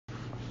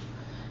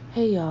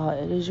Hey y'all,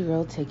 it is your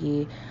girl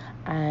Tiggy,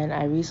 and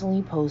I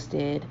recently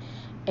posted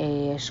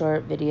a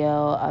short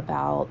video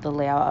about the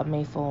layout of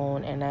my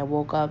phone, and I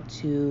woke up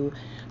to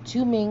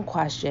two main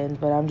questions,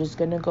 but I'm just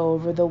gonna go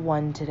over the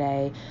one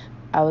today.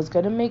 I was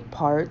gonna make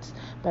parts,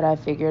 but I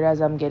figured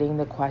as I'm getting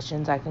the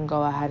questions, I can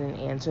go ahead and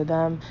answer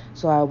them,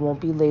 so I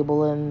won't be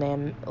labeling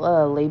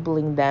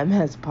them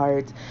as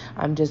parts.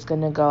 I'm just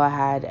gonna go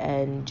ahead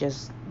and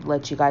just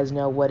let you guys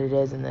know what it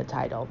is in the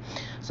title.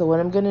 So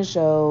what I'm going to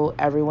show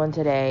everyone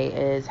today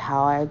is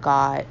how I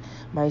got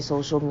my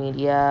social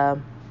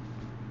media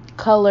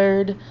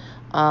colored.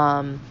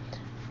 I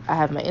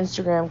have my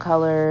Instagram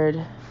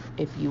colored.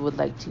 If you would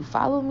like to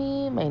follow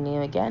me, my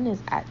name again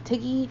is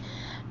 @Tiggy,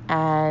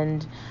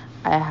 and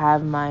I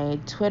have my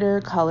Twitter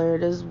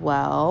colored as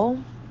well.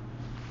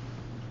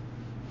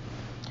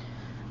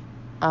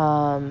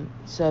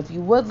 So if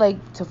you would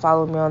like to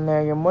follow me on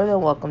there, you're more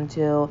than welcome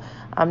to.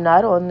 I'm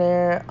not on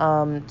there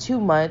too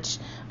much,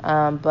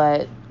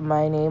 but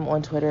my name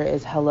on Twitter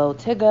is Hello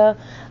Tigga,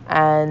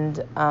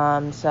 and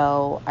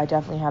so I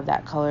definitely have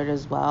that colored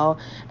as well.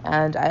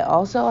 And I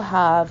also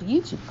have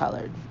YouTube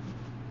colored.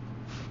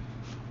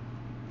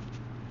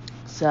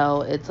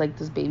 So it's like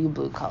this baby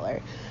blue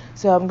color.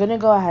 So I'm going to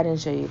go ahead and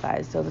show you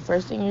guys. So the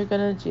first thing you're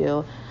going to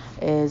do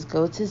is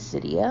go to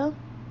Cydia.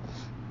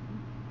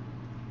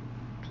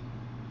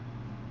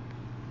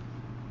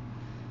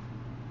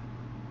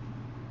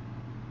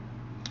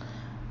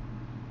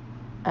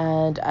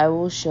 And I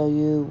will show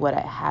you what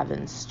I have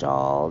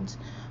installed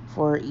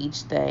for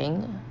each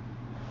thing.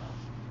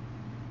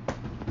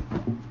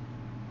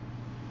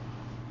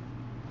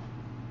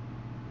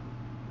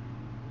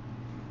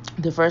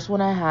 The first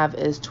one I have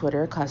is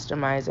Twitter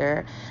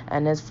Customizer,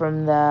 and it's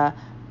from the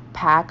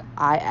Pack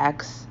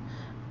IX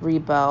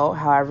repo,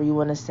 however you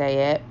want to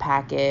say it,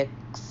 Pack IX.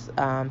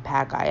 I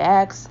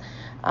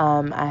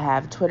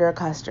have Twitter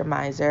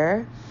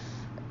Customizer,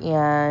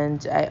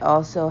 and I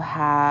also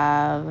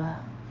have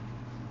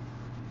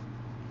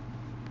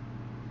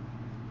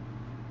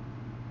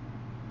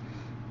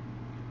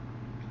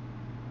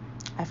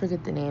I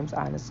forget the names,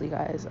 honestly,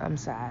 guys. I'm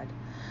sad.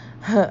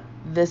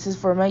 This is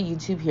for my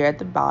YouTube here at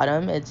the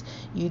bottom. It's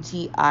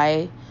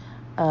UTUI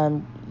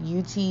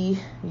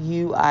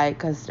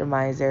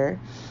Customizer,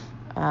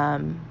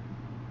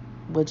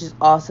 which is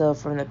also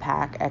from the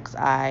Pack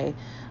XI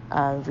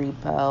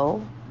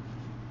repo.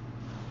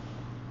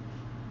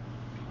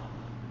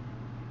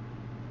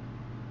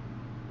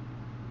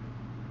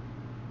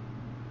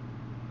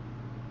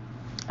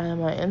 And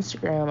my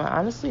Instagram, I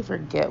honestly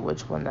forget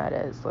which one that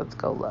is. Let's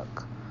go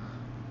look.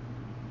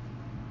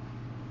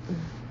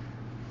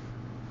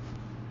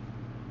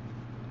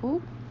 Ooh.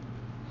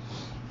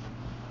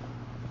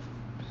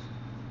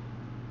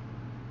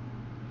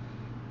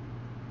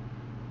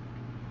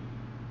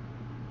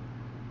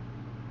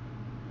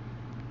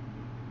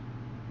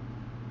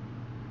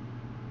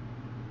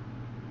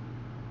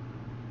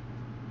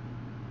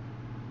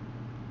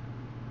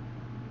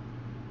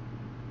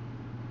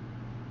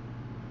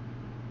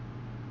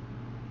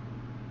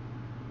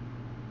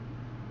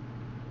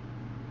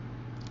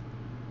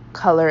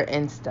 Color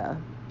Insta,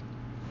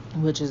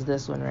 which is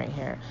this one right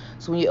here.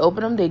 So when you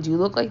open them, they do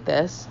look like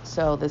this.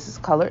 So this is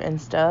Color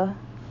Insta.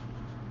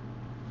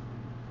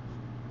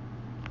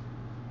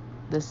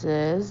 This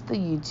is the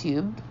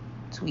YouTube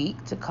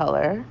tweak to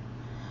color.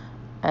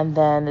 And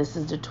then this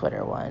is the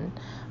Twitter one.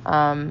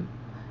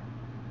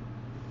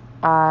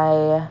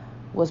 I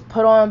was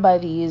put on by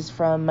these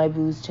from my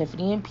booths,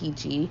 Tiffany and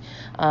Peachy.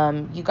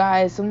 You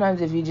guys,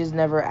 sometimes if you just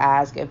never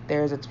ask if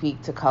there's a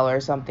tweak to color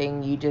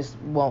something, you just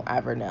won't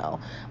ever know.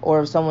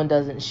 Or if someone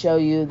doesn't show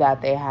you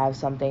that they have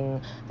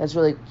something that's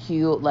really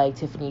cute, like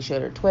Tiffany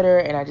showed her Twitter,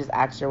 and I just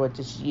asked her what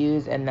to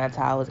use, and that's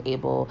how I was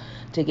able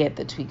to get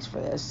the tweaks for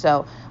this.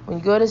 So when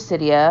you go to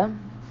Cydia,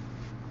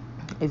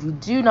 if you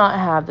do not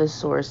have the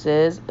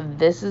sources,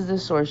 this is the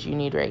source you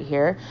need right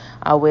here.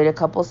 I'll wait a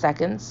couple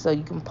seconds so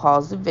you can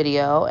pause the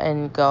video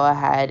and go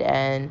ahead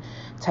and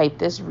type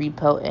this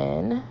repo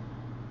in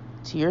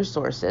to your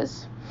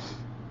sources.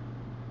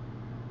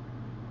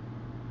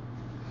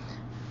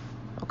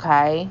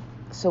 Okay,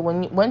 so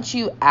once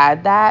you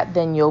add that,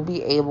 then you'll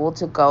be able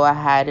to go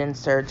ahead and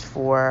search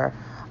for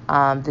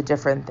the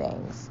different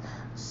things.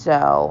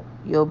 So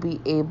you'll be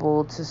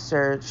able to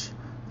search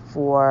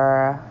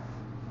for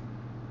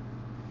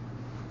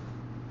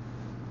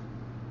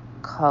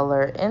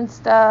Color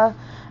Insta,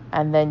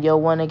 and then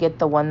you'll want to get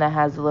the one that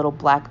has a little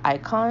black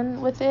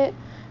icon with it,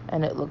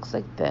 and it looks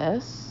like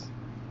this.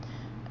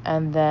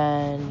 And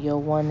then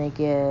you'll want to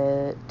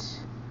get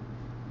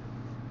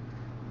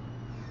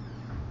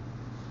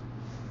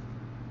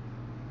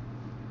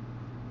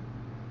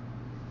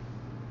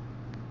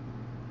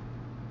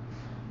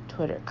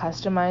Twitter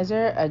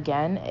Customizer.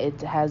 Again,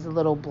 it has a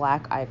little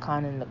black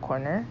icon in the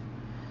corner,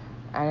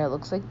 and it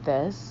looks like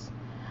this.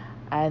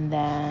 And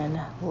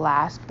then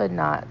last but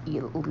not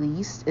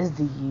least is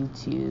the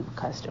YouTube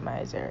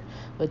Customizer,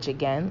 which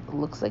again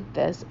looks like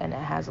this, and it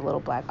has a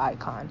little black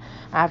icon.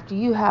 After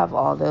you have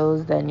all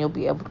those, then you'll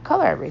be able to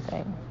color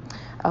everything.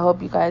 I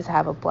hope you guys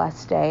have a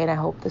blessed day, and I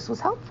hope this was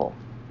helpful.